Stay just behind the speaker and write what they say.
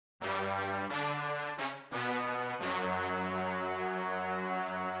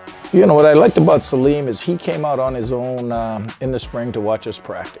You know, what I liked about Salim is he came out on his own in the spring to watch us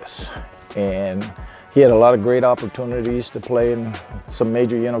practice. And he had a lot of great opportunities to play in some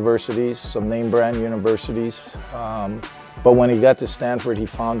major universities, some name brand universities. But when he got to Stanford, he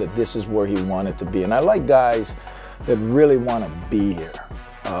found that this is where he wanted to be. And I like guys that really want to be here.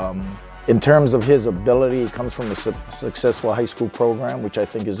 In terms of his ability, he comes from a successful high school program, which I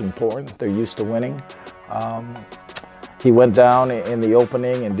think is important. They're used to winning. He went down in the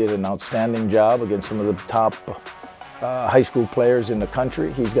opening and did an outstanding job against some of the top high school players in the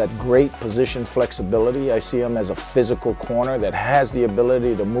country. He's got great position flexibility. I see him as a physical corner that has the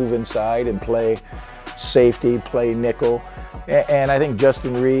ability to move inside and play safety, play nickel. And I think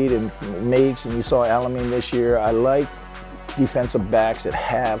Justin Reed and Meigs, and you saw Alameen this year, I like defensive backs that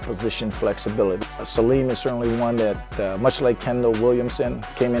have position flexibility. Salim is certainly one that, much like Kendall Williamson,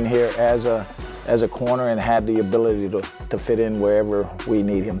 came in here as a corner and had the ability to fit in wherever we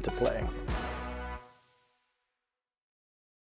need him to play.